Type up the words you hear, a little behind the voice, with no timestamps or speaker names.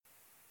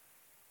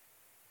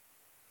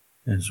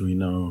As we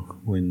know,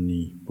 when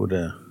the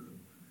Buddha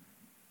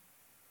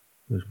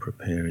was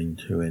preparing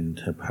to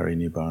enter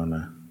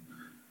Parinibbana,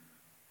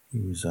 he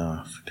was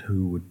asked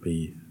who would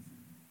be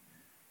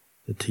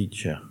the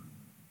teacher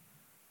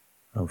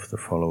of the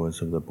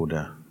followers of the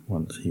Buddha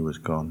once he was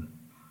gone.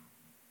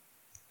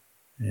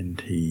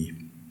 And he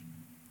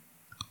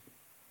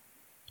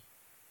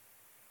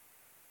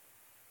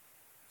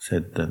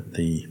said that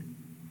the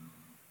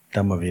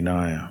Dhamma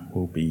Vinaya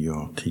will be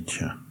your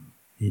teacher.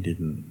 He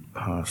didn't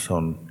pass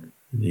on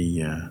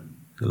the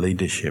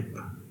leadership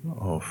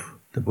of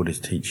the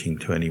Buddhist teaching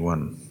to any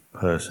one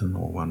person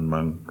or one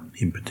monk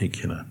in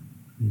particular.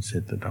 He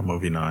said the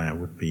Dhamma Vinaya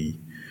would be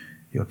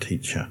your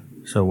teacher.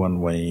 So one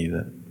way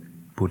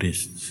that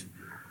Buddhists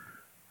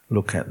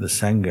look at the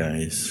Sangha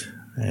is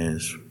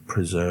as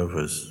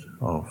preservers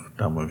of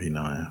Dhamma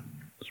Vinaya.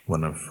 It's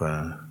one of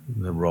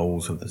the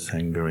roles of the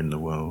Sangha in the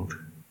world.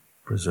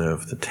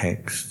 Preserve the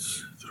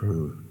texts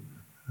through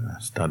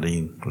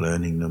studying,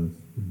 learning them,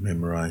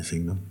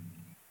 memorizing them,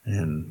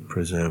 and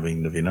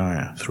preserving the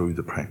Vinaya through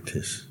the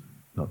practice,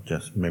 not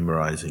just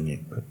memorizing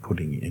it, but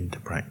putting it into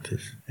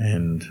practice.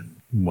 And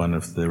one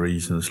of the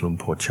reasons Luang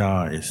Por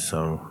Chah is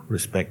so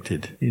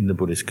respected in the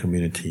Buddhist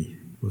community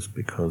was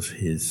because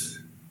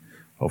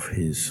of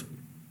his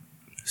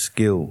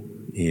skill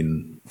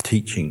in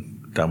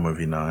teaching Dhamma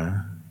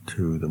Vinaya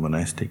to the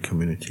monastic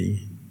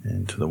community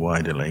and to the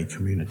wider lay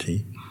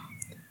community,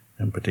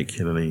 and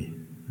particularly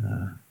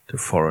to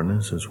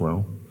foreigners as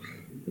well,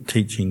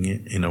 teaching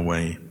it in a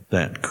way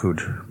that could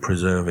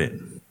preserve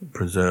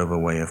a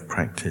way of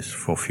practice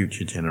for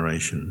future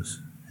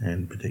generations,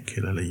 and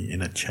particularly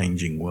in a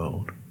changing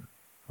world.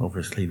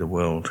 Obviously the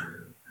world,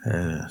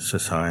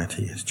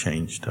 society has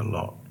changed a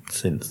lot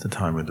since the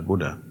time of the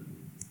Buddha,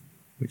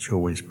 which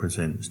always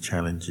presents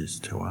challenges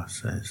to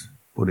us as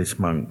Buddhist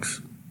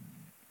monks.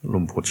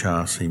 Luang Por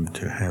Chah seemed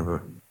to have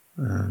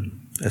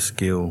a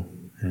skill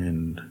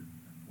and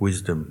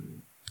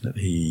wisdom that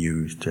he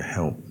used to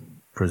help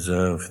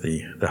preserve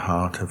the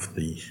heart of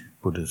the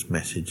Buddha's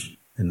message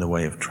in the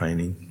way of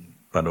training,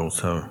 but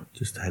also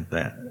just had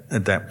that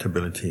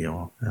adaptability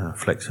or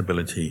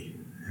flexibility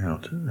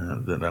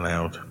that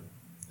allowed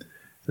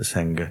the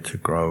Sangha to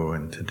grow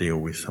and to deal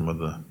with some of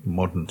the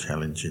modern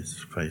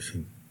challenges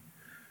facing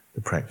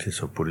the practice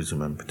of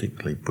Buddhism, and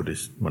particularly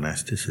Buddhist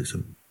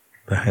monasticism.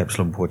 Perhaps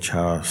Luang Por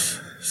Chah's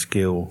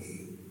skill,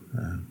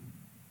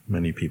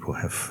 many people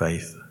have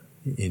faith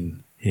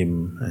in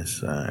him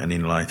as an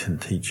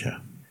enlightened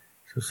teacher.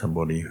 So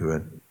somebody who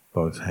had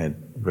both had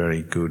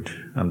very good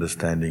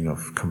understanding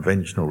of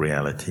conventional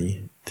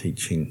reality,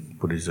 teaching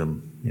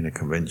Buddhism in a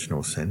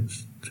conventional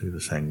sense to the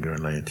Sangha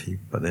and laity,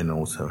 but then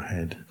also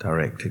had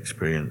direct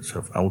experience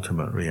of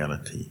ultimate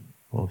reality,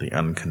 or the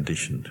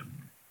unconditioned.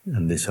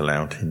 And this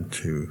allowed him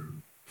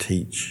to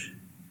teach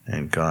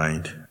and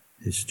guide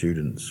his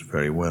students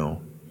very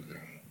well.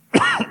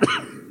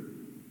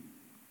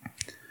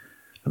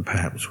 And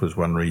perhaps was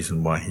one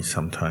reason why he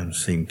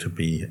sometimes seemed to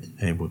be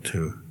able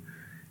to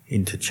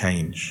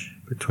interchange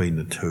between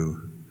the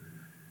two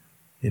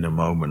in a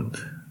moment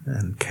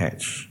and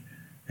catch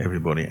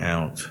everybody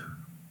out,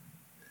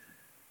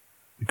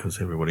 because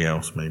everybody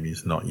else maybe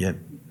has not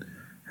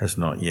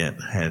yet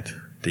had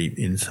deep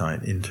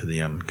insight into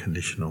the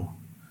unconditional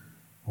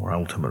or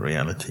ultimate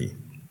reality.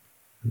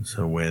 And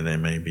so where they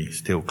may be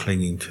still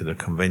clinging to the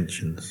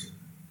conventions,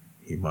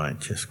 he might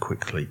just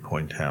quickly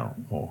point out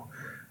or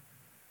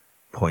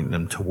point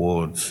them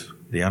towards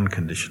the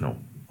unconditional.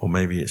 Or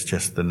maybe it's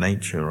just the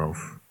nature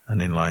of an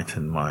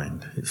enlightened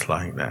mind. It's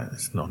like that.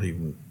 It's not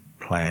even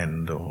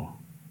planned or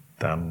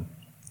done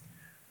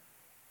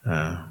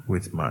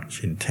with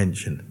much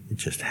intention. It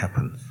just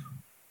happens.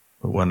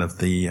 But one of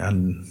the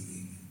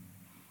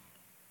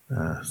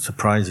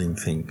surprising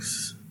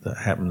things that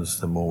happens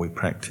the more we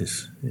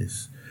practice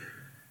is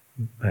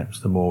perhaps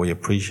the more we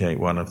appreciate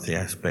one of the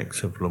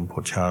aspects of Luang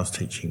Por Chah's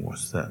teaching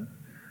was that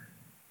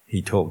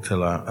he talked a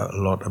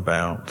lot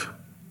about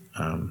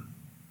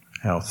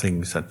how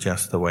things are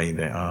just the way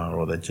they are,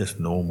 or they're just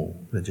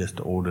normal, they're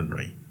just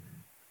ordinary.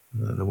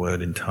 The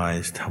word in Thai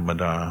is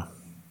thamada,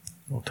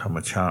 or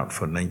thammachat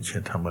for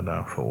nature,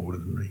 thamada for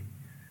ordinary.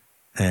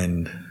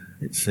 And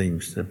it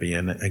seems to be,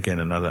 again,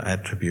 another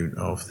attribute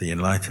of the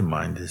enlightened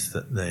mind is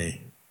that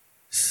they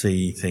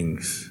see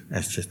things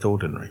as just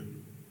ordinary,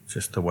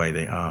 just the way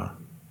they are,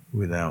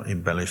 without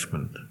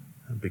embellishment,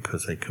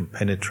 because they can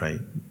penetrate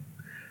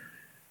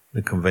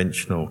the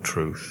conventional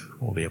truth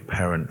or the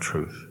apparent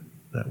truth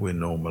that we're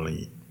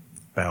normally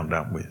bound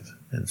up with,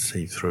 and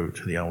see through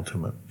to the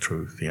ultimate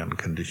truth, the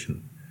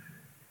unconditioned.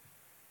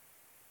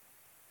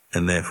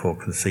 And therefore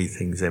can see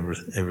things,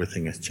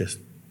 everything as just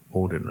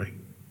ordinary,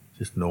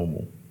 just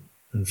normal.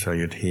 And so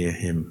you'd hear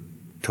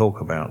him talk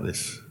about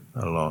this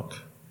a lot,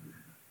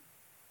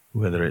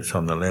 whether it's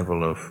on the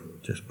level of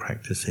just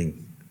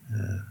practicing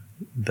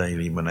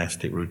daily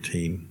monastic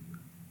routine,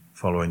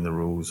 following the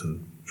rules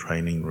and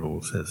training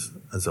rules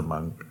as a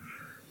monk.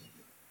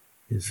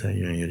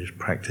 You're just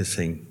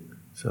practicing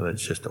so that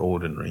it's just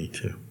ordinary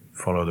to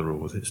follow the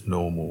rules. It's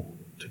normal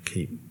to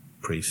keep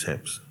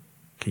precepts,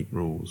 keep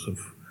rules of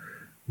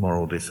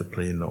moral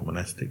discipline or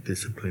monastic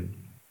discipline.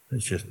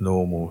 It's just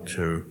normal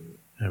to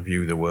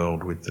view the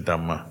world with the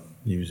Dhamma,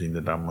 using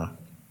the Dhamma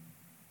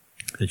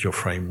as your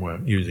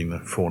framework, using the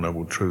Four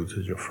Noble Truths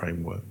as your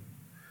framework.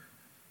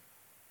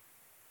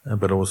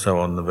 But also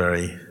on the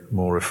very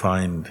more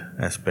refined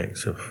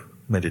aspects of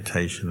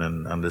meditation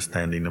and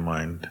understanding the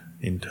mind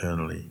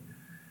internally,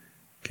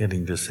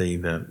 getting to see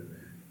that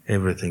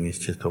everything is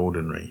just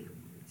ordinary.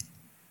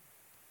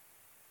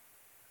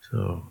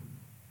 So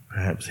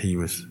perhaps he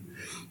was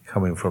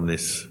coming from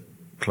this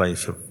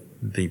place of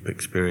deep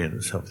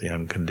experience of the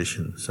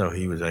unconditioned, so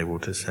he was able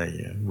to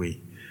say,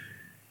 we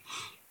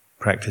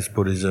practice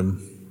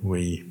Buddhism,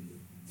 we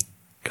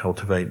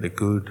cultivate the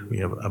good,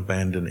 we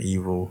abandon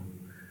evil,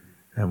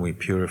 and we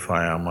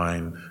purify our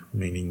mind,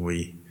 meaning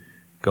we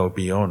go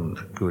beyond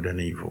good and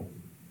evil,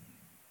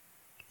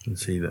 and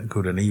see that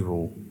good and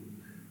evil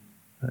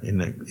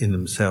in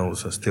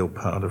themselves are still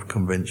part of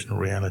conventional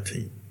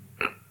reality.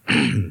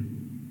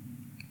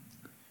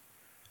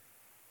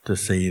 To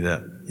see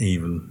that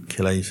even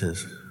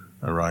kilesas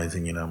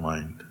arising in our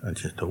mind are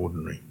just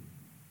ordinary.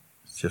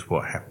 It's just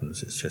what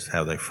happens, it's just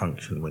how they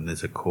function. When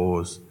there's a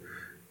cause,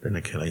 then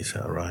a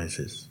kilesa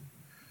arises.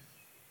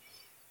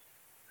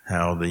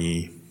 How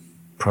the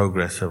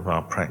progress of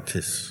our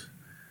practice,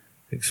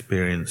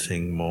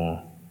 experiencing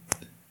more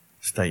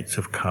states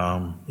of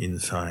calm,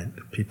 insight,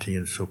 piti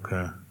and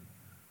sukha,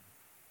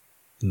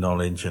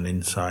 knowledge and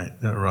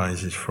insight that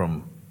arises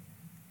from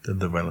the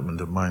development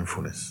of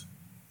mindfulness,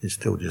 is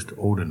still just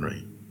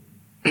ordinary.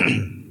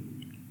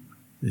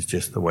 It's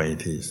just the way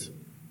it is.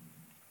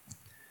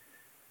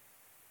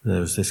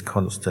 There's this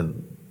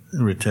constant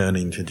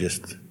returning to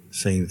just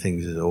seeing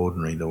things as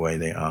ordinary the way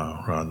they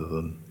are, rather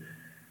than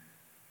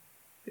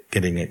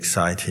getting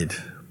excited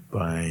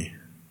by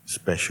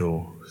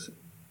special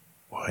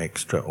or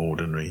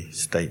extraordinary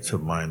states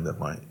of mind that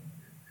might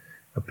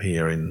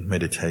appear in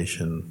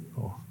meditation,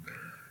 or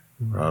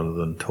rather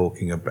than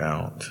talking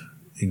about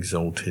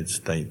exalted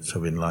states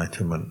of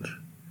enlightenment.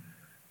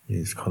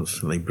 Is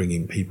constantly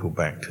bringing people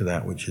back to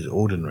that which is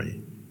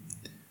ordinary.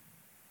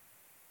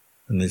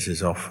 And this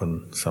is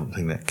often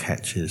something that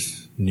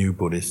catches new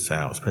Buddhists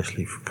out,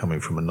 especially coming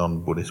from a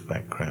non-Buddhist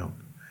background.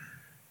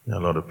 A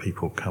lot of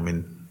people come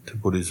into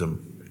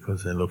Buddhism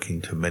because they're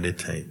looking to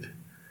meditate,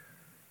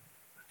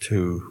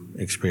 to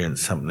experience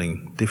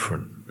something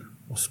different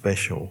or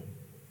special.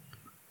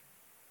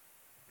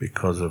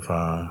 Because of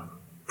our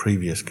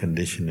previous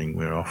conditioning,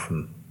 we're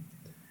often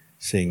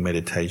seeing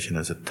meditation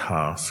as a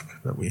task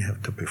that we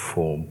have to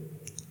perform,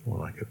 or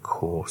like a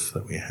course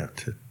that we have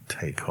to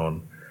take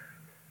on,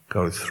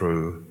 go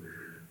through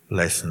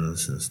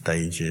lessons and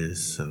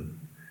stages and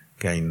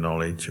gain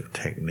knowledge of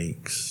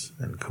techniques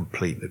and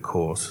complete the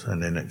course,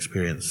 and then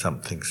experience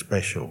something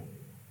special,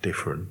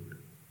 different,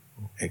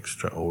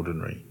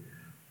 extraordinary.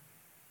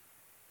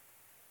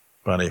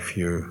 But if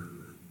you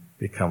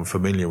become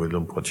familiar with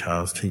Luang Por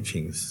Chah's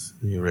teachings,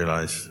 you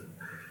realize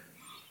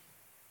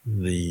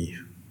the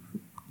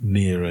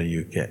nearer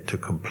you get to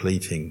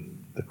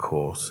completing the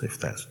course, if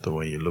that's the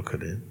way you look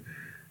at it,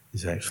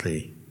 is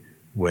actually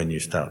when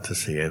you start to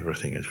see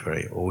everything as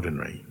very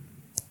ordinary.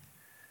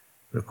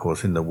 But of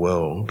course, in the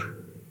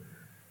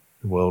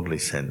worldly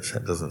sense,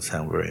 that doesn't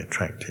sound very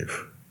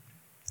attractive.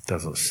 It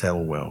doesn't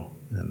sell well,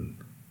 and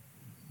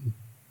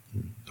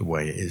the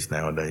way it is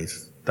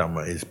nowadays,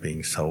 Dhamma is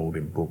being sold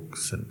in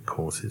books and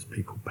courses,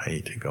 people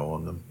pay to go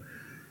on them.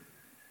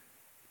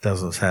 It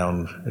doesn't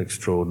sound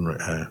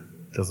extraordinary,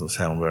 doesn't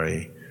sound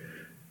very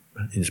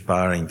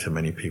inspiring to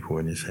many people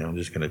when you say, I'm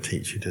just going to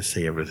teach you to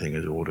see everything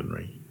as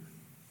ordinary.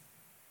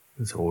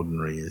 As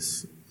ordinary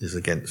is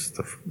against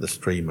the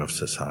stream of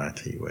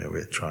society, where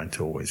we're trying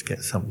to always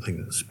get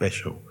something that's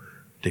special,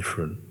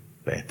 different,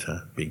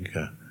 better,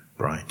 bigger,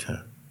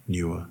 brighter,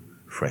 newer,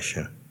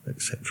 fresher,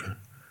 etc.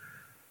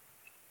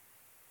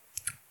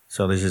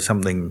 So this is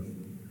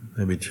something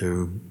maybe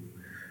to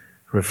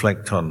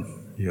reflect on,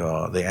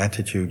 the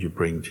attitude you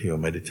bring to your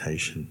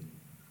meditation.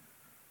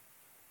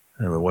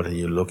 What are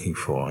you looking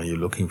for? Are you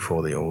looking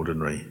for the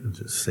ordinary,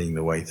 just seeing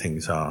the way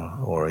things are,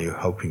 or are you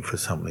hoping for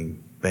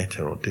something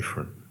better or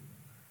different?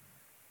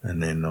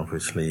 And then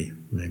obviously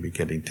maybe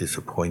getting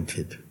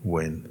disappointed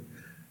when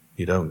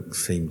you don't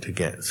seem to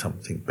get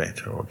something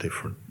better or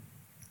different.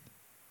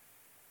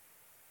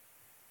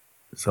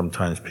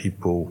 Sometimes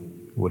people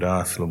would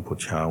ask Luang Por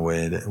Chah,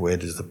 where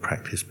does the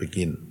practice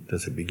begin?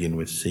 Does it begin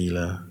with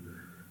sila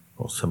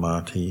or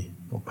samadhi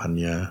or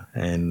panya?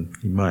 And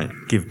you might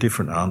give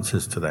different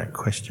answers to that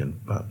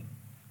question, but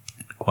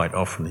quite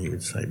often he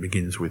would say it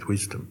begins with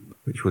wisdom,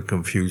 which would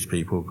confuse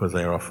people because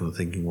they're often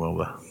thinking,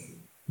 well,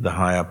 the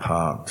higher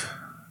part,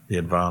 the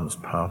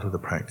advanced part of the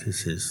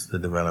practice is the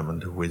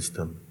development of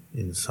wisdom,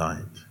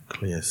 insight,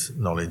 clear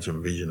knowledge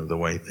and vision of the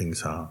way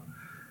things are.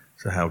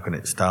 So how can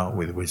it start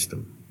with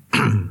wisdom?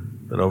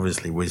 But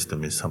obviously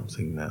wisdom is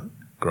something that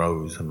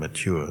grows and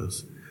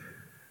matures.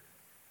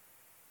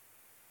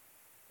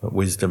 But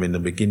wisdom in the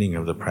beginning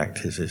of the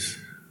practice is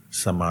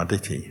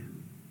samadhi,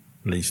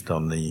 at least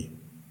on the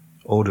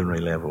ordinary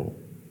level,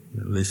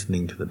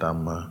 listening to the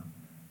Dhamma,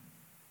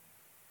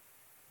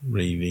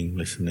 reading,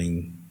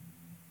 listening,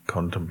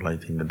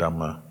 contemplating the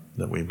Dhamma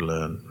that we've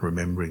learned,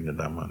 remembering the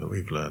Dhamma that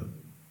we've learned,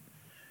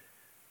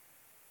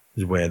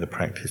 is where the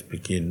practice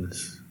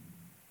begins.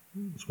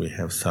 As we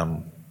have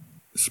some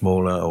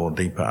smaller or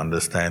deeper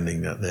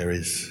understanding that there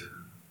is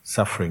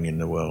suffering in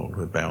the world,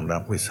 we're bound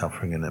up with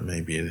suffering, and that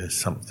maybe there's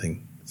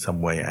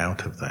some way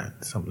out of that,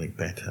 something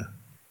better,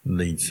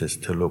 leads us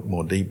to look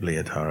more deeply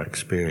at our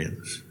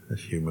experience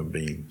as human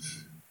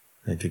beings.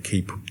 And to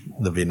keep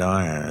the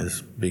Vinaya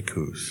as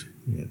bhikkhus,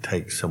 it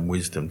takes some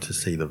wisdom to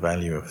see the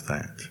value of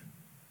that.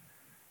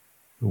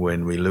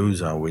 When we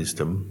lose our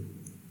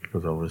wisdom,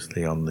 because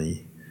obviously on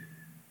the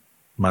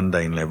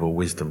mundane level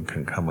wisdom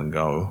can come and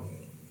go,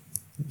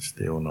 it's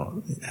still not,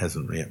 it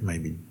hasn't yet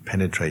maybe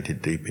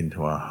penetrated deep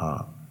into our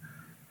heart.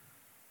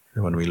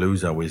 And when we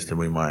lose our wisdom,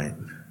 we might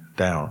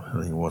doubt,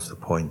 I think, what's the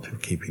point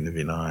of keeping the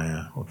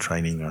Vinaya or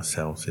training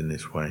ourselves in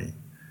this way?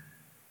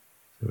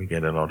 So we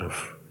get a lot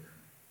of,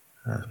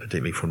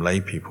 particularly from lay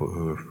people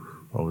who have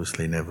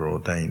obviously never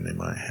ordained, they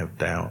might have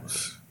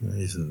doubts.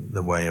 Isn't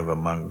the way of a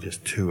monk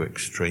just too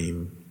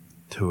extreme,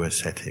 too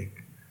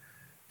ascetic,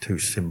 too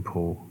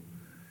simple?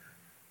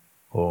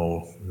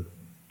 Or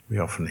we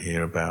often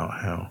hear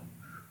about how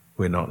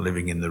we're not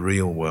living in the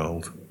real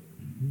world,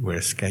 we're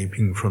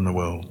escaping from the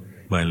world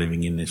by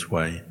living in this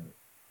way.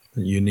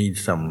 But you need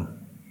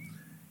some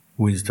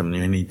wisdom,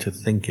 you need to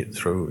think it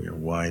through.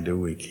 Why do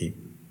we keep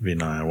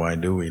Vinaya? Why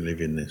do we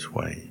live in this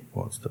way?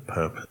 What's the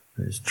purpose?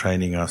 It's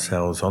training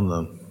ourselves on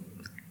the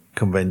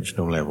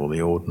conventional level,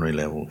 the ordinary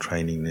level,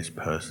 training this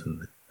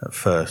person at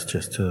first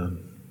just to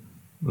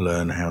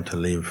learn how to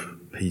live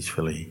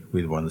peacefully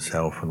with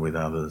oneself and with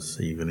others,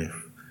 even if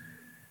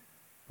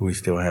we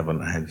still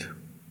haven't had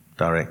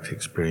direct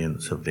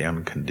experience of the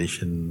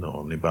unconditioned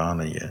or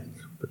nibbana yet,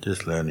 but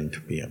just learning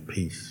to be at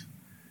peace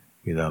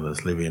with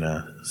others, live in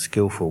a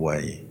skillful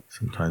way.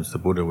 Sometimes the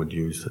Buddha would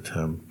use the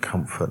term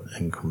comfort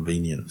and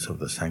convenience of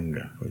the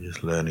Sangha. We're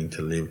just learning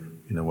to live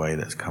in a way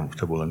that's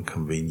comfortable and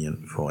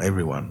convenient for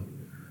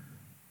everyone,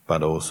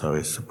 but also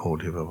is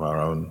supportive of our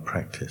own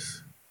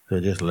practice. So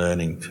just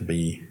learning to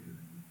be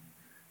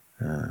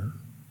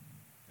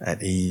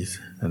at ease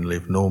and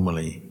live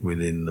normally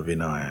within the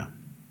Vinaya.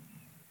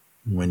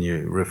 When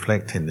you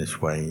reflect in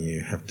this way,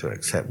 you have to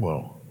accept,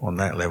 well, on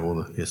that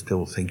level you're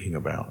still thinking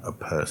about a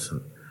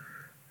person.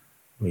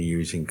 We're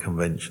using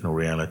conventional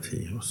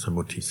reality or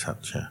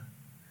samutisacca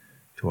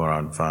to our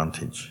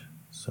advantage.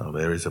 So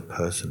there is a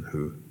person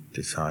who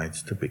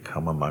decides to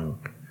become a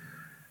monk,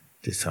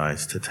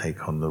 decides to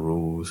take on the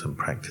rules and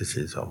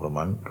practices of a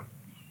monk,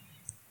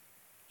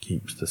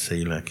 keeps the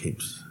sila,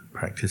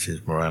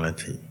 practices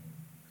morality.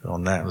 So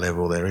on that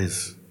level there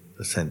is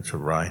a sense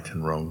of right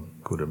and wrong,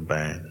 good and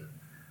bad,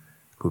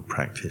 good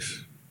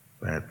practice,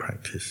 bad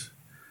practice.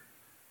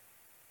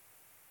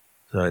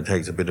 So it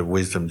takes a bit of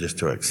wisdom just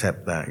to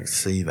accept that,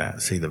 see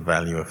the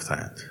value of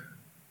that.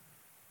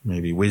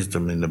 Maybe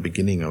wisdom in the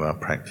beginning of our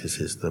practice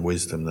is the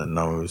wisdom that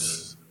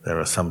knows there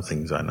are some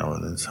things I know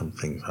and then some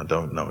things I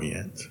don't know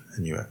yet.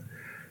 And you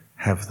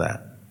have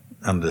that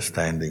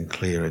understanding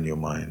clear in your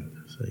mind.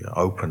 So you're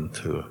open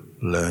to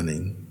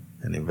learning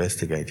and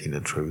investigating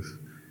the truth,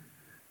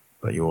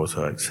 but you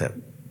also accept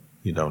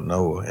you don't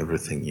know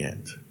everything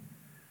yet.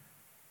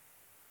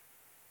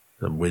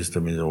 The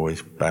wisdom is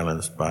always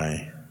balanced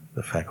by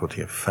the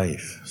faculty of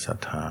faith,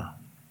 saddha.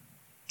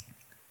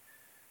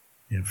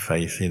 You have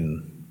faith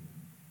in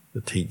the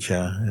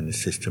teacher and the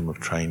system of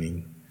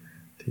training,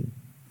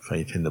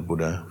 faith in the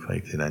Buddha,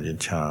 faith in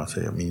Ajahn.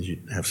 So it means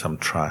you have some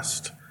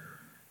trust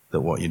that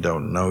what you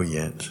don't know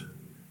yet,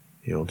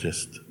 you'll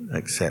just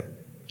accept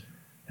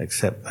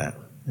that,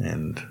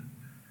 and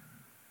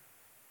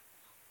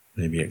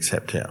maybe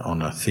accept it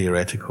on a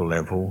theoretical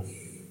level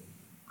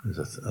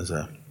as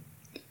a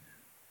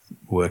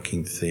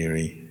working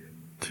theory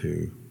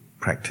to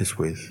practice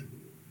with,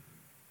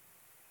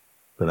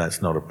 but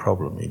that's not a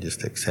problem. You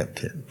just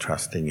accept it,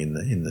 trusting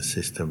in the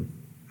system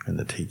and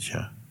the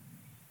teacher.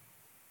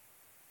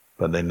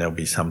 But then there'll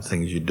be some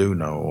things you do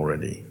know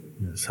already.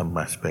 Some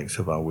aspects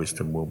of our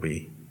wisdom will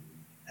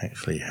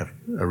actually have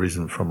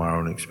arisen from our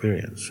own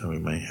experience. So we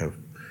may have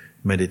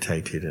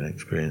meditated and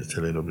experienced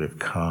a little bit of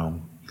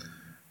calm,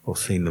 or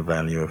seen the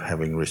value of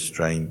having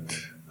restraint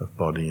of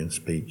body and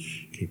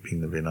speech,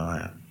 keeping the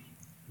Vinaya.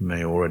 You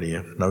may already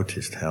have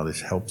noticed how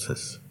this helps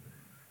us.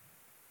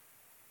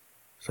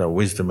 So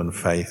wisdom and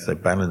faith, they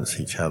balance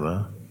each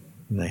other,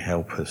 and they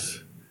help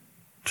us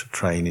to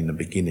train in the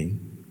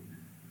beginning,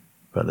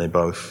 but they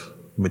both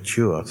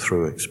mature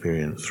through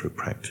experience, through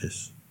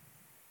practice.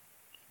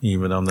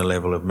 Even on the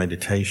level of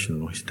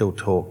meditation, we still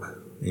talk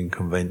in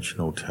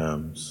conventional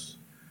terms.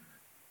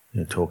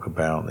 You talk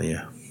about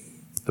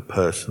the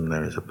person.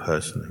 There is a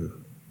person who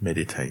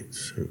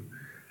meditates, who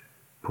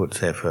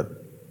puts effort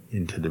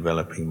into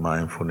developing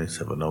mindfulness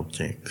of an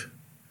object.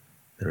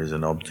 There is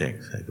an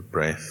object, say the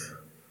breath.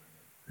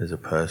 There's a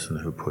person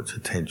who puts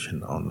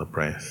attention on the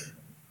breath.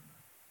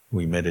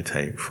 We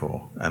meditate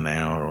for an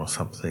hour or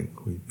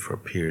something, for a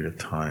period of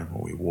time,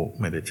 or we walk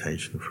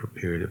meditation for a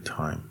period of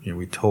time.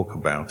 We talk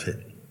about it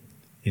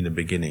in the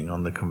beginning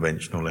on the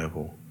conventional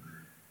level.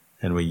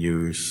 And we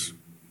use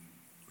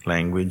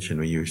language and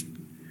we use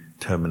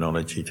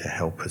terminology to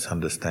help us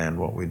understand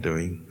what we're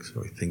doing.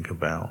 So we think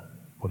about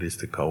what is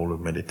the goal of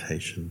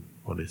meditation,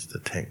 what is the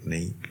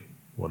technique,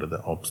 what are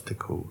the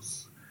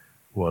obstacles,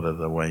 what are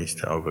the ways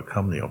to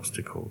overcome the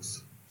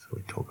obstacles. So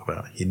we talk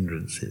about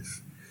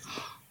hindrances,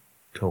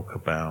 talk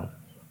about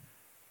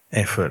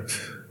effort,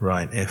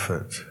 right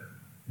effort.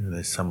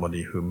 There's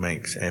somebody who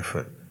makes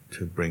effort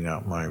to bring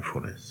up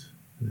mindfulness.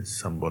 There's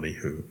somebody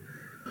who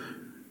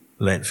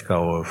lets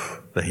go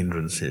of the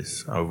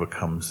hindrances,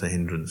 overcomes the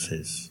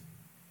hindrances,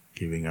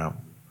 giving up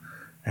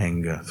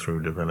anger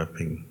through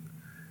developing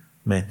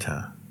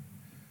metta.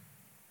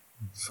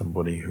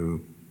 Somebody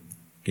who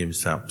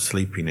gives up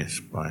sleepiness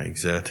by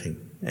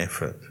exerting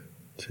effort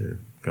to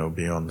go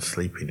beyond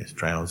sleepiness,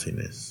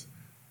 drowsiness,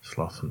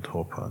 sloth and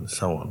torpor, and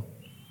so on.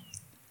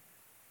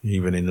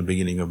 Even in the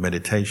beginning of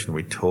meditation,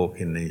 we talk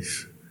in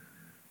these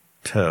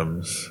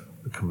terms,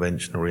 the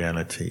conventional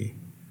reality.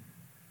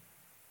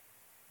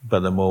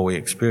 But the more we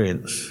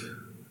experience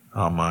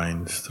our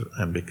minds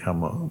and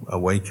become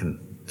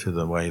awakened to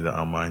the way that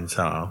our minds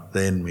are,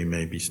 then we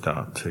maybe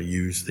start to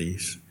use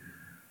these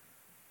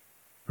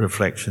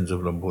reflections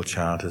of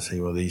Rinpoche to say,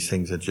 well, these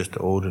things are just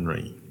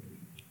ordinary.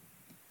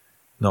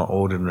 Not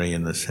ordinary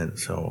in the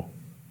sense of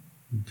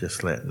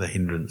just let the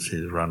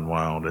hindrances run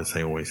wild as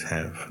they always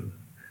have, and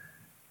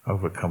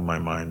overcome my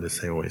mind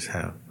as they always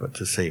have, but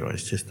to see, well,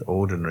 it's just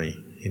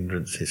ordinary.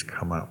 Hindrances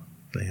come up,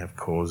 they have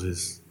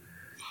causes.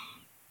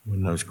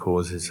 When those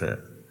causes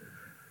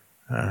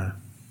and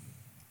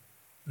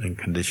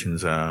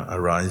conditions are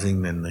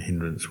arising, then the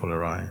hindrance will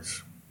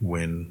arise.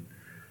 When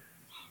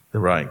the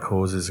right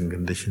causes and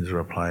conditions are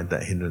applied,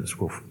 that hindrance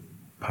will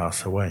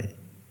pass away.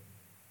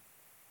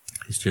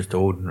 It's just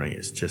ordinary,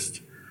 it's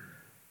just,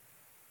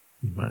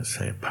 you might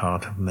say, a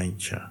part of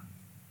nature,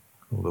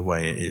 or the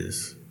way it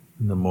is.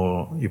 And the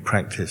more you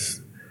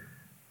practice,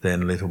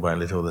 then little by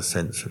little the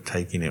sense of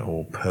taking it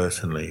all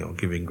personally or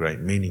giving great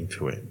meaning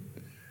to it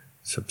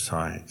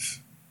subsides.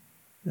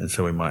 And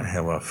so we might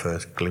have our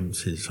first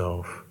glimpses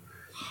of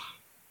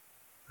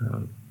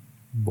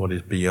what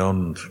is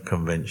beyond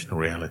conventional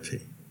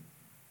reality.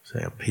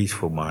 Say a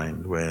peaceful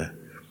mind where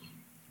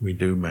we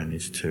do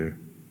manage to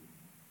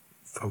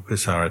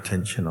focus our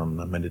attention on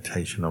the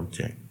meditation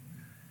object.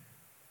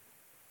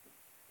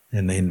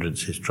 And the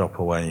hindrances drop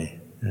away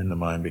and the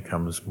mind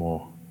becomes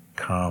more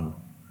calm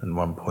and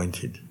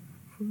one-pointed,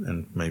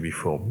 and maybe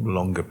for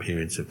longer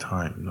periods of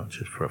time, not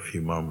just for a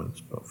few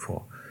moments, but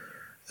for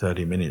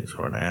 30 minutes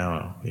or an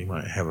hour. We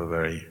might have a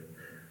very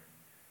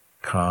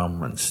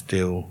calm and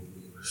still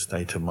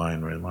state of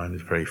mind where the mind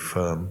is very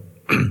firm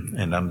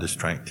and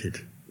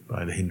undistracted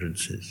by the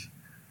hindrances.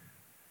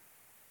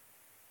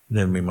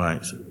 Then we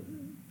might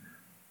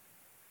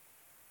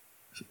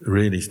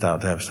really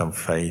start to have some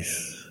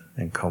faith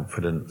and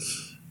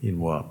confidence in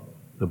what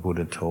the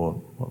Buddha taught,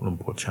 what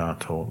Rinpoche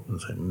taught,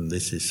 and say,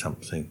 this is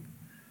something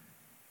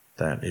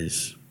that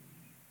is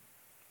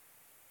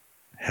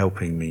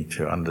helping me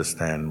to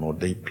understand more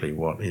deeply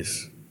what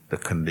is the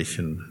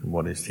condition,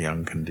 what is the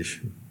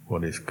unconditioned,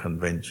 what is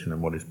convention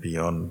and what is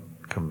beyond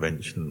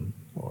convention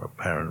or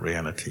apparent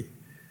reality.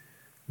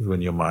 Because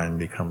when your mind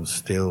becomes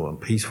still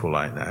and peaceful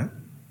like that,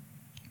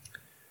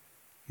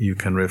 you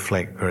can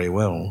reflect very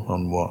well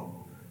on what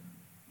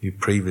you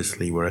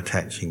previously were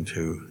attaching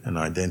to and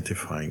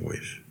identifying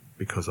with,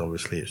 because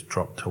obviously it's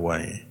dropped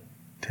away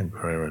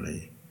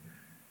temporarily.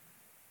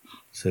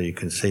 So you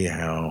can see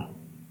how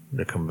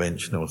the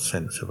conventional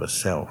sense of a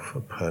self, a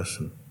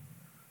person,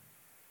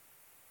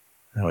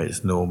 how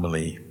it's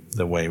normally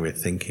the way we're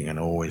thinking and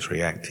always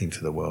reacting to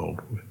the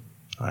world.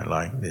 I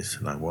like this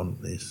and I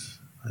want this,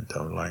 I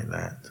don't like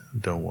that, I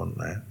don't want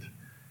that.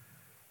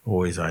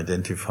 Always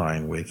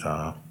identifying with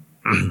our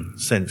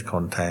sense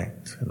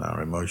contact and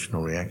our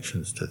emotional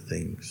reactions to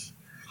things,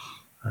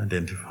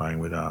 identifying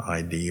with our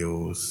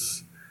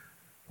ideals,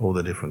 all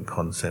the different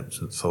concepts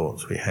and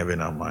thoughts we have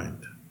in our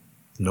mind.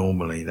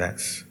 Normally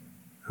that's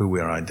who we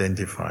are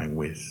identifying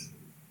with,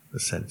 the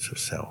sense of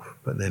self.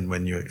 But then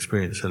when you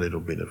experience a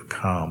little bit of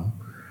calm,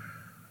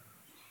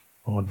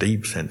 or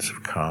deep sense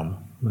of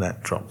calm,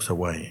 that drops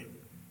away.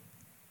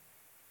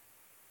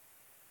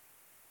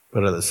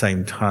 But at the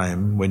same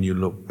time, when you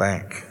look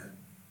back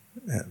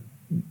at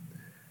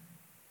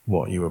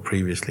what you were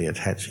previously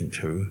attaching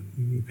to,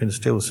 you can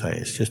still say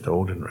it's just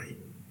ordinary.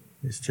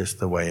 It's just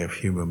the way of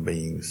human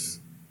beings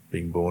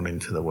being born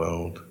into the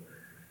world.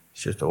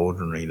 It's just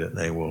ordinary that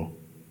they will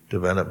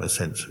develop a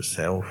sense of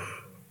self,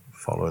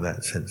 follow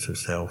that sense of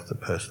self, the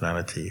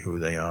personality, who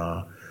they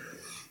are,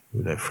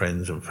 who their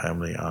friends and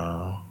family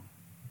are,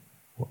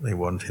 what they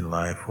want in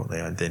life, what they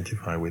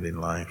identify with in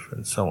life,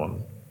 and so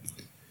on.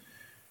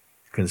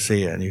 You can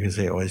see it, and you can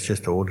say, oh, it's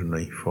just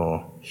ordinary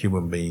for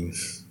human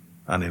beings,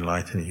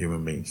 unenlightened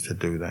human beings, to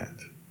do that.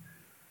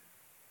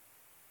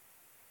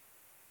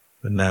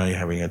 But now you're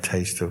having a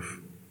taste of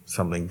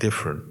something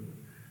different.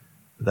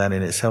 That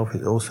in itself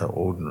is also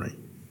ordinary.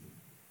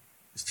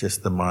 It's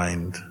just the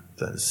mind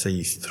that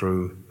sees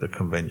through the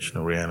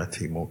conventional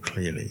reality more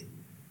clearly,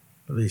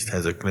 at least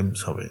has a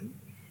glimpse of it.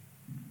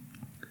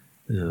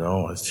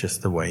 It's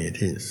just the way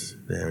it is.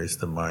 There is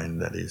the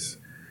mind that is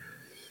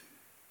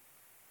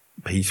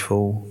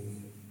peaceful,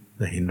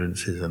 the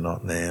hindrances are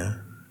not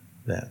there,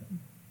 that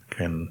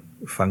can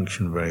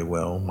function very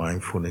well.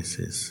 Mindfulness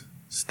is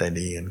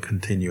steady and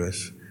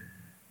continuous,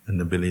 and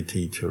the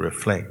ability to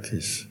reflect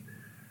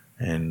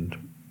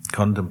and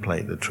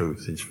contemplate the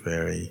truth is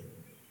very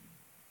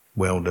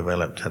well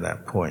developed at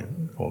that point,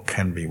 or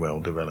can be well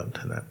developed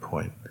at that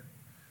point.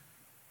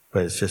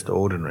 But it's just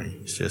ordinary,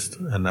 it's just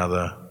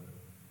another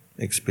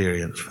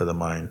experience for the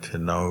mind to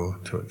know,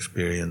 to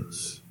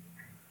experience.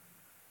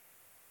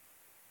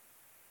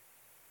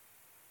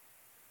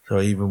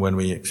 So even when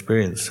we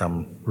experience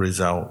some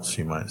results,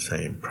 you might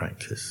say, in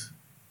practice,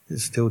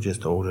 it's still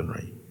just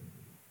ordinary.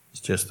 It's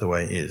just the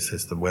way it is.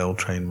 There's the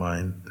well-trained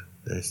mind,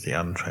 there's the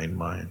untrained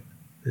mind.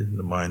 There's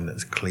the mind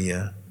that's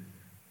clear,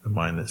 the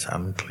mind that's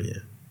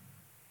unclear,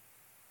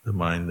 the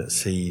mind that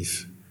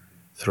sees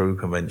through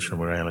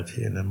conventional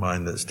reality, and the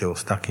mind that's still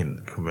stuck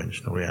in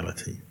conventional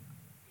reality.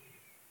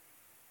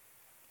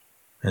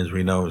 As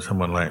we know,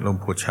 someone like Luang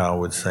Por Chah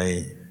would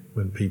say,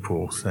 when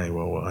people say,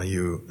 well, are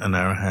you an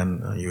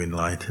Arahant, are you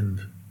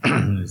enlightened?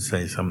 He'd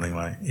say something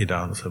like, he'd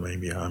answer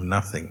maybe, I'm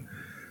nothing.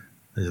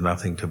 There's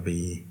nothing to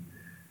be,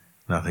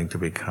 nothing to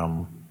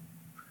become.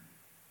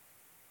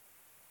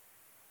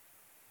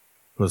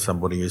 For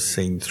somebody who's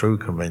seen through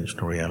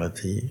conventional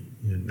reality,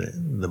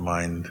 the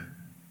mind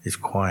is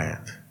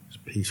quiet, it's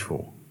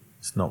peaceful,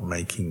 it's not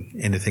making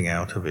anything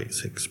out of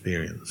its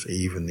experience,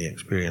 even the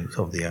experience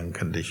of the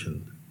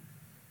unconditioned,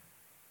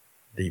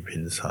 deep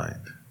insight.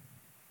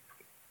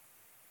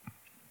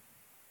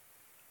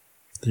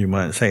 You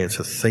might say it's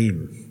a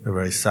theme, a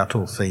very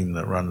subtle theme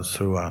that runs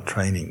through our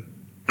training,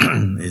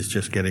 is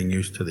just getting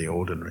used to the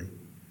ordinary.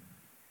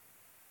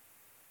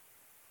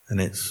 And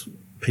it's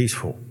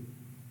peaceful.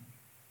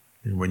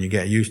 And when you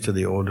get used to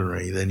the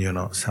ordinary, then you're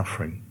not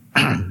suffering.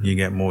 You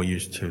get more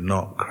used to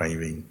not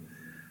craving,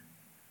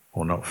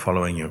 or not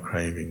following your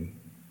craving.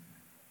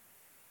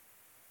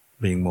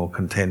 Being more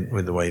content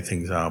with the way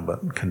things are,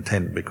 but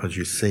content because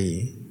you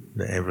see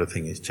that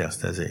everything is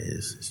just as it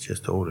is. It's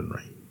just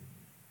ordinary.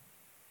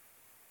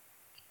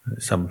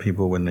 Some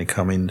people, when they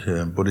come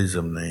into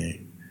Buddhism,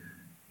 they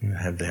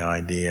have their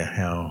idea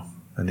how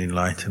an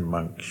enlightened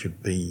monk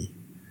should be.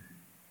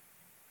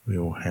 We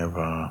all have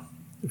our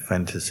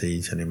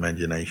fantasies and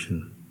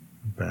imagination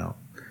about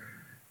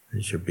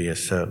it should be a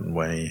certain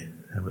way,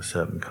 have a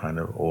certain kind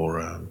of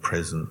aura and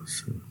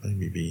presence, and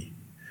maybe be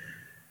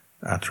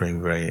uttering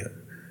very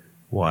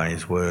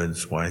wise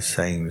words, wise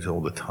sayings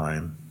all the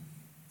time.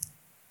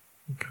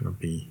 Kind of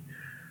be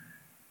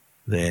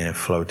there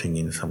floating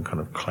in some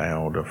kind of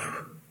cloud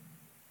of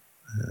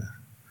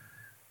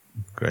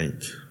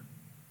great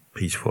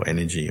peaceful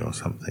energy or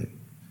something.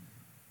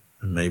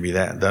 And maybe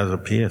that does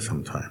appear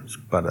sometimes,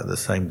 but at the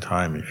same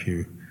time, if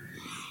you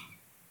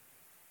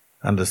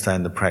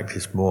understand the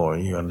practice more,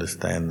 you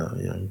understand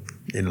that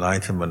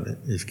enlightenment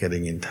is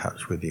getting in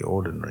touch with the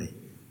ordinary.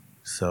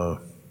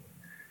 So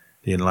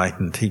the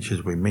enlightened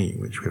teachers we meet,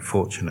 which we're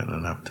fortunate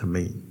enough to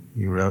meet,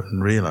 you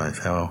realize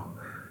how,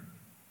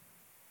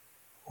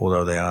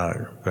 although they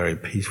are very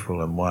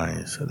peaceful and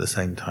wise, at the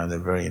same time they're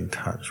very in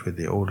touch with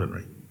the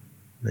ordinary.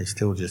 They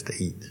still just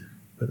eat,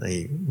 but they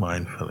eat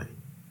mindfully,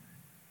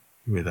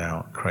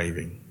 without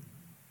craving,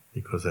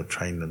 because they've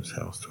trained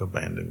themselves to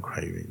abandon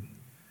craving.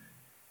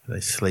 They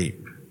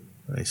sleep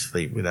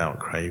without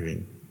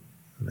craving,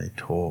 and they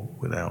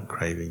talk without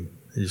craving.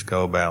 They just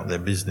go about their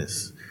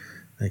business.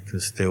 They can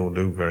still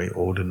do very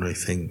ordinary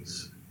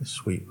things,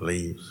 sweep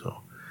leaves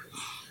or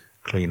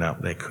clean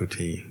up their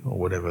kuti or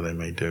whatever they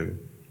may do.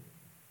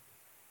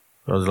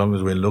 So as long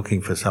as we're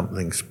looking for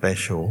something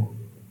special,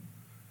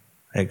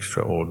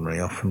 extraordinary,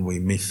 often we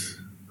miss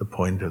the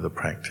point of the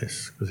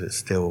practice, because it's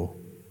still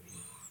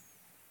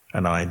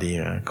an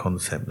idea, a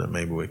concept that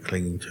maybe we're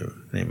clinging to.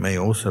 And it may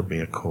also be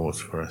a cause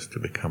for us to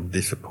become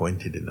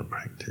disappointed in the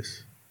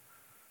practice.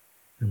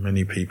 And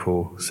many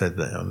people said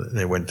that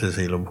they went to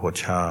see Luang Por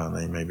Chah and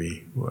they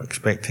maybe were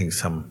expecting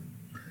some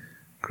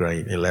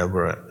great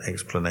elaborate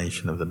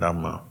explanation of the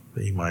Dhamma,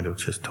 but he might have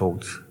just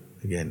talked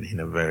again in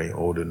a very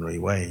ordinary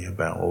way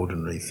about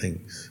ordinary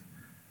things.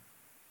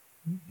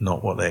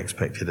 Not what they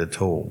expected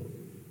at all.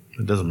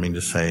 It doesn't mean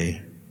to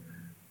say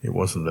it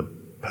wasn't a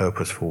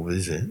purposeful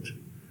visit,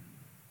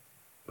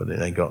 but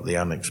they got the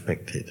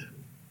unexpected.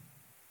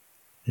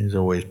 He's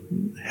always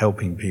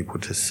helping people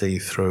to see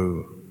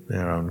through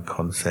their own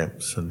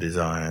concepts and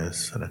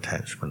desires and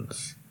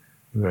attachments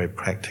in very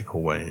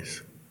practical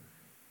ways.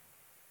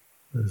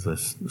 There's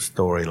this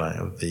story like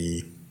of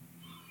the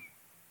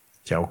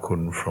Jiao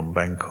Kun from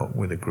Bangkok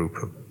with a group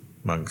of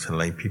monks and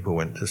lay people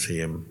went to see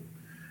him.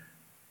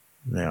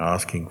 They're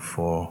asking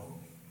for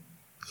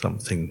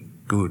something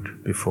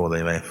good before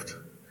they left.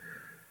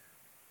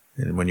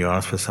 And when you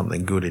ask for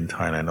something good in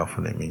Thailand,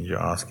 often it means you're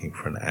asking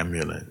for an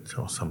amulet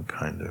or some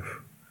kind of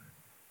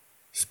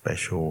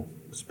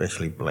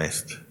specially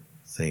blessed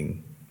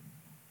thing.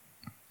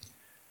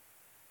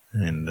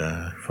 And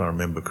if I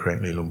remember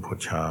correctly, Luang Por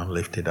Chah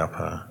lifted up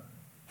a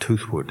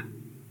toothwood.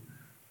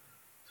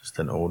 just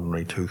an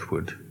ordinary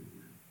toothwood.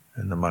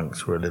 And the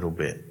monks were a little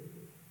bit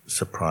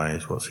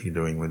surprised, what's he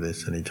doing with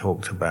this? And he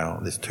talked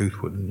about this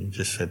toothwood, and he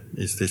just said,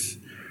 is this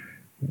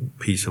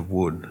piece of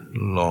wood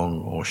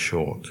long or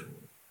short?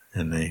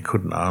 And they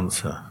couldn't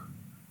answer,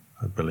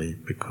 I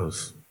believe,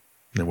 because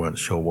they weren't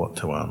sure what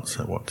to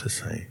answer, what to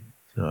say.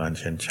 So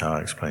Ajahn Chah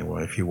explained,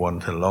 well, if you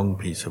want a long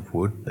piece of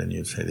wood, then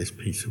you'd say this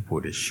piece of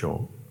wood is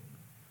short.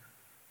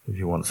 If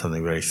you want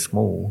something very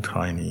small,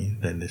 tiny,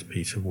 then this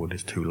piece of wood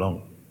is too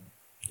long.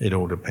 It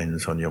all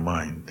depends on your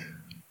mind.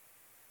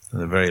 At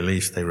the very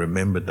least, they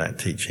remembered that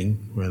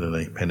teaching. Whether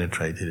they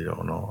penetrated it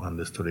or not,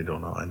 understood it or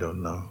not, I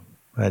don't know.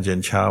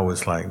 Ajahn Chah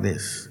was like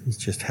this. He's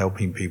just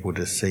helping people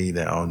to see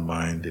their own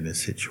mind in a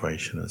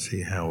situation and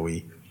see how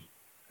we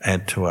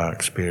add to our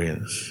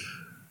experience.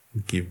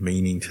 We give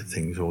meaning to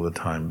things all the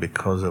time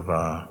because of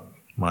our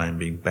mind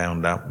being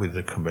bound up with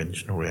the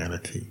conventional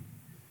reality.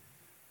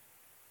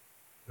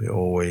 We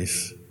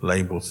always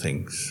label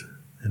things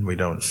and we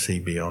don't see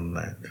beyond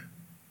that.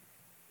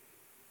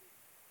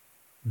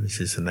 This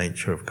is the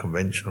nature of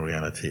conventional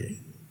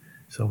reality.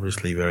 It's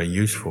obviously very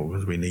useful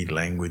because we need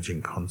language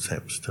and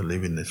concepts to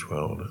live in this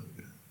world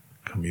and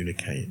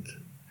communicate.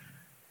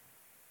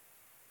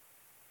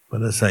 But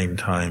at the same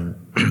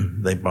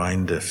time, they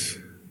bind us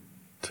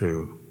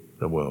to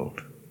the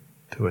world,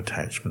 to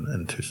attachment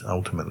and to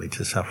ultimately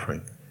to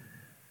suffering.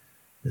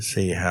 To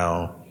see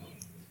how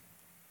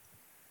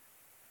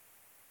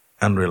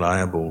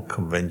unreliable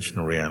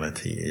conventional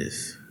reality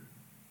is,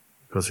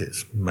 because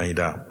it's made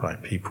up by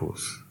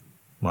people's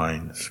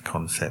minds,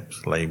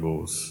 concepts,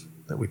 labels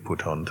that we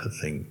put onto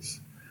things.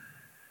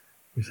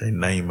 We say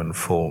name and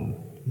form.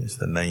 It's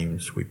the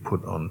names we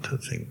put onto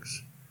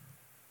things.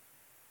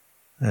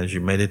 As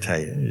you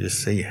meditate, you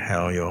just see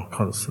how you're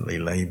constantly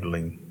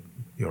labeling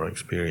your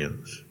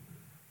experience.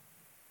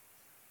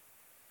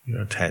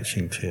 You're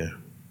attaching to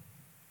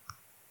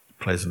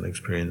pleasant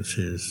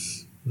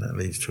experiences, and that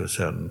leads to a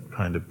certain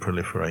kind of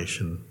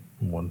proliferation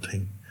and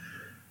wanting.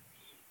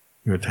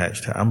 You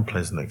attach to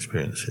unpleasant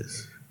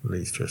experiences, it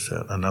leads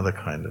to another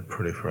kind of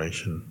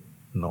proliferation,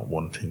 not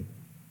wanting.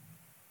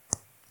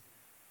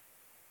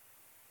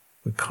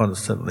 We're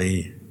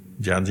constantly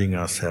judging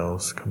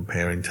ourselves,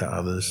 comparing to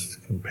others,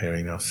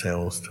 comparing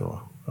ourselves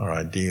to our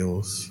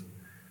ideals,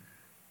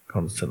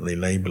 constantly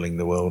labeling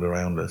the world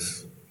around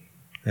us.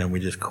 And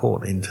we're just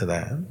caught into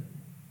that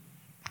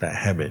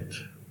habit.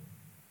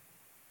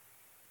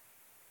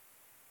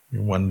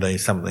 One day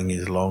something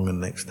is long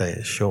and next day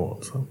it's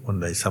short.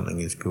 One day something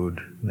is good,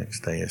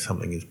 next day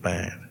something is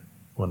bad.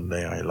 One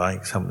day I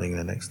like something,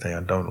 the next day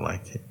I don't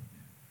like it.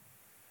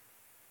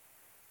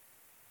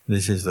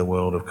 This is the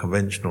world of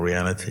conventional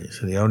reality.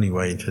 So the only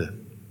way to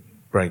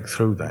break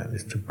through that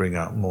is to bring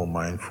up more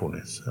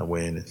mindfulness,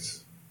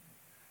 awareness.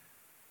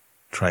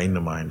 Train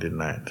the mind in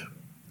that,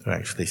 to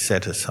actually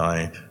set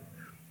aside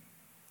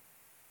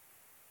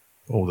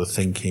all the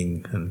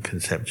thinking and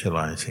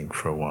conceptualizing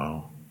for a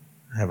while,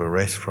 have a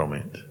rest from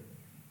it,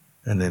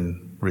 and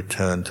then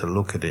return to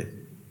look at it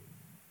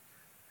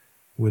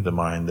with a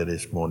mind that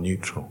is more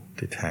neutral,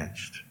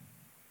 detached.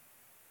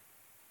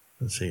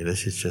 And see,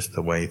 this is just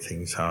the way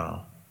things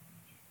are.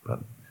 But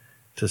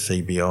to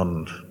see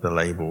beyond the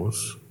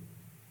labels,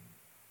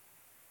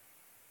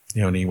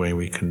 the only way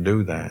we can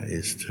do that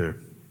is to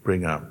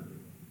bring up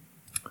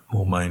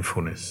more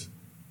mindfulness,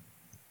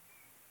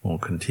 more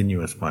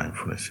continuous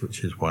mindfulness,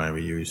 which is why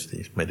we use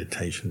these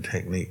meditation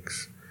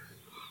techniques.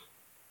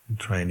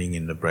 Training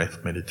in the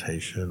breath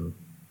meditation,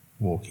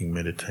 walking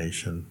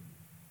meditation,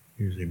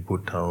 using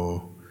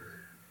Buddha,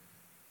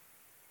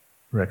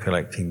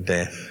 recollecting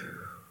death,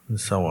 and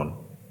so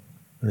on.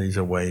 These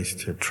are ways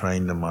to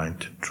train the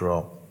mind to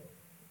drop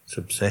its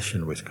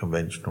obsession with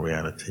conventional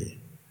reality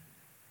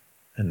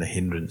and the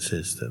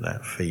hindrances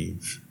that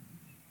feeds,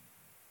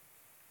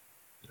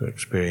 to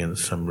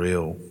experience some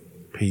real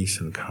peace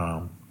and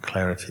calm,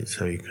 clarity,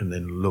 so you can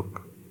then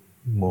look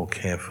more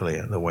carefully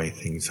at the way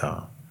things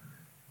are,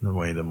 the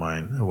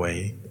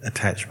way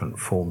attachment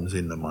forms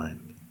in the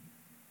mind.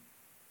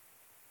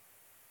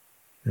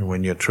 And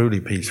when you're truly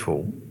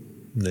peaceful,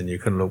 then you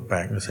can look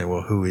back and say,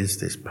 well, who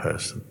is this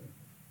person?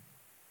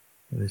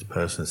 This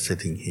person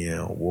sitting here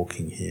or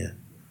walking here.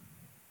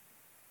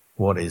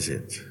 What is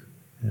it?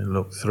 And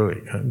look through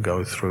it,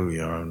 go through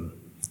your own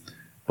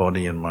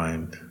body and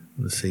mind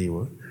and see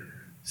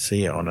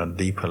it on a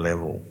deeper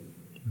level.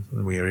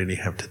 We really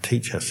have to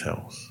teach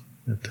ourselves.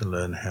 We have to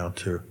learn how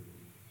to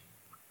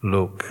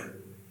look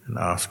and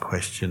ask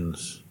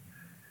questions.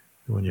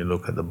 When you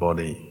look at the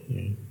body,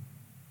 you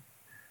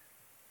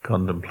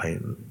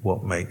contemplate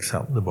what makes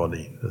up the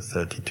body, the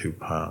 32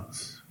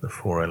 parts, the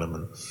 4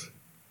 elements.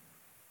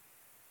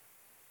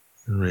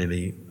 And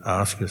really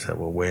ask yourself,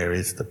 well, where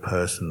is the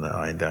person that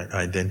I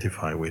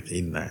identify with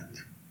in that?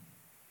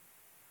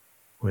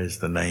 Where's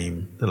the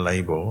name, the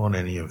label on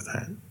any of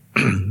that?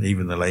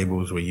 Even the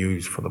labels we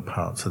use for the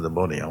parts of the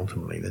body,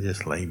 ultimately, they're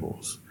just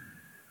labels.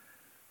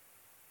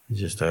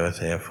 It's just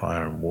earth, air,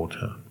 fire and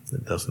water.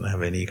 It doesn't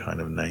have any kind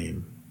of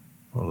name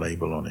or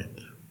label on it.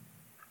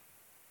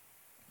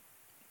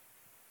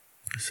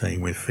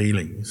 Same with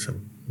feelings,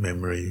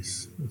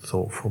 memories,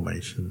 thought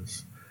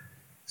formations,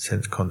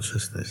 sense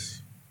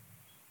consciousness.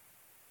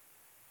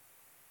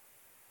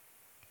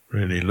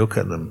 Really look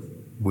at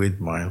them with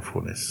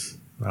mindfulness.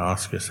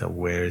 Ask yourself,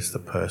 where is the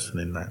person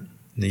in that?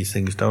 These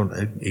things don't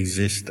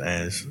exist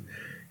as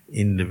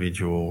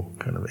individual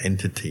kind of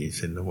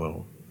entities in the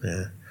world.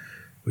 They're,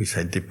 we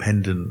say,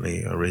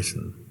 dependently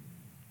arisen.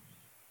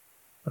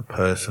 A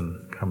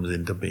person comes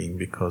into being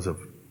because of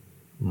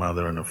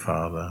mother and a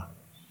father.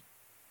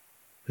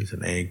 There's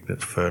an egg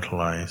that's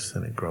fertilized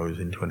and it grows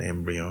into an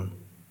embryo.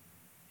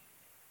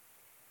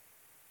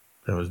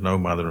 If there was no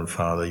mother and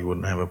father, you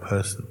wouldn't have a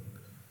person.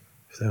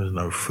 If there was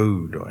no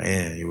food or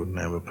air, you wouldn't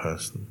have a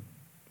person.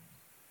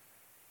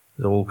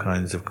 There's all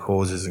kinds of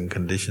causes and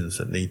conditions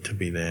that need to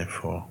be there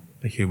for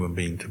a human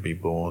being to be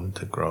born,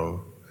 to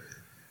grow.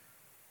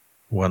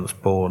 Once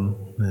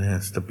born, there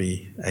has to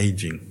be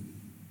aging,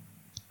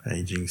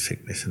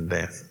 sickness and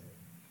death.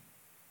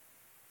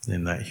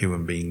 Then that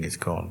human being is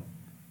gone.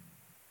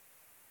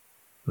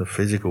 The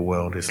physical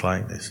world is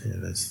like this.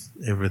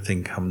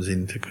 Everything comes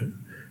into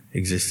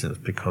existence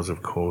because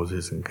of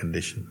causes and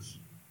conditions.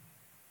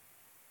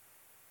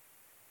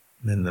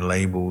 Then the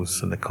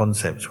labels and the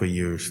concepts we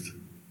used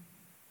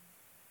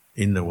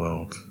in the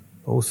world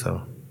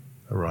also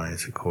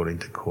arise according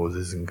to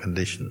causes and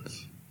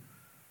conditions.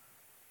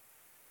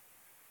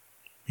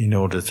 In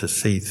order to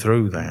see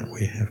through that,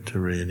 we have to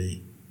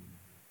really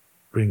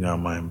bring our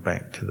mind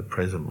back to the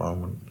present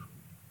moment.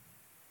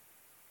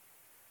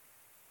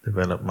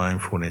 Develop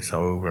mindfulness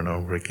over and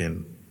over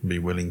again. Be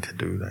willing to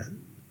do that.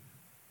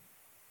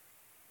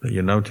 But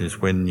you notice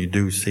when you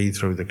do see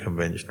through the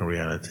conventional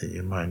reality,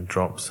 your mind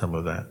drops some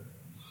of that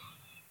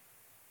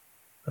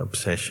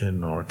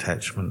obsession or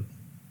attachment,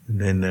 and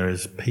then there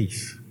is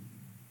peace,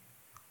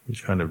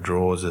 which kind of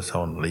draws us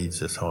on,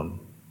 leads us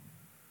on.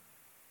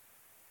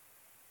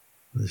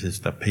 This is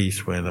the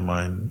peace where the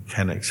mind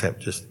can accept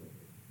just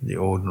the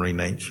ordinary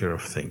nature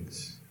of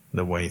things,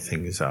 the way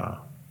things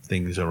are.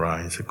 Things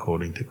arise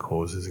according to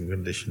causes and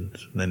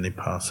conditions, and then they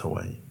pass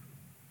away.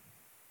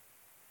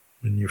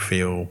 When you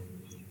feel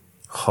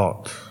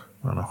hot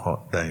on a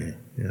hot day,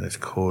 there's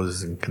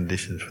causes and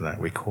conditions for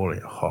that. We call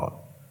it hot,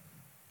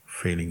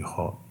 feeling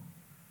hot.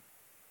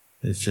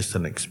 It's just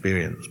an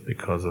experience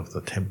because of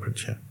the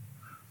temperature.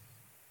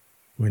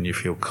 When you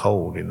feel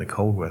cold in the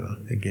cold weather,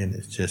 again,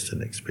 it's just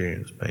an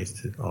experience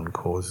based on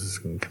causes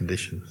and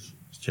conditions.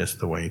 It's just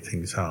the way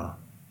things are.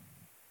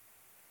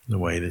 The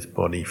way this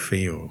body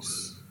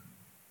feels,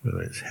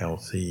 whether it's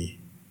healthy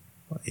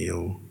or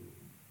ill,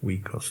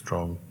 weak or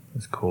strong,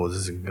 there's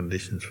causes and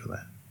conditions for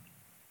that.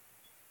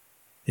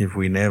 If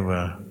we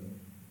never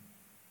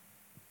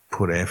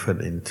put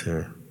effort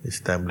into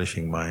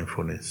establishing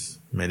mindfulness,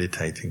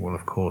 meditating, well,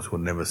 of course,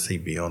 we'll never see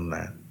beyond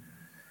that.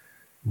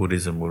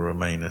 Buddhism will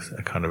remain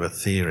a kind of a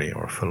theory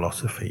or a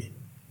philosophy,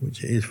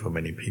 which it is for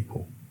many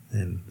people,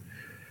 and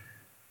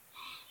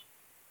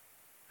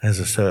has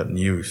a certain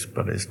use,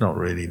 but it's not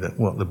really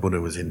what the Buddha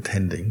was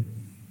intending.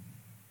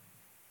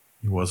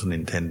 He wasn't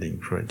intending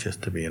for it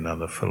just to be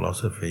another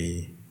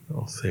philosophy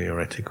or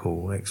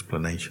theoretical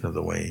explanation of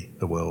the way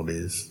the world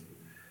is.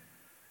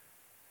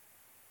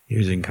 He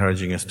was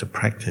encouraging us to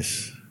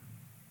practice,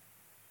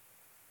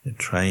 to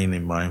train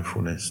in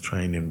mindfulness,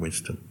 train in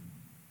wisdom,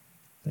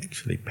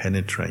 actually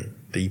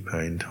penetrate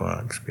deeper into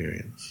our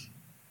experience,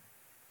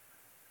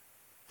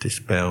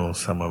 dispel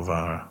some of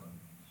our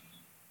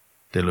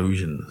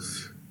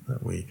delusions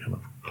that we kind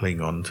of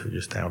cling on to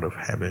just out of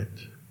habit.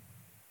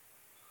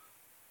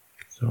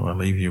 So I'll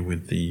leave you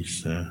with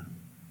these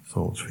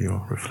thoughts for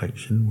your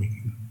reflection. We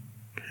can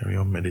carry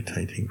on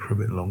meditating for a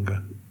bit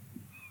longer.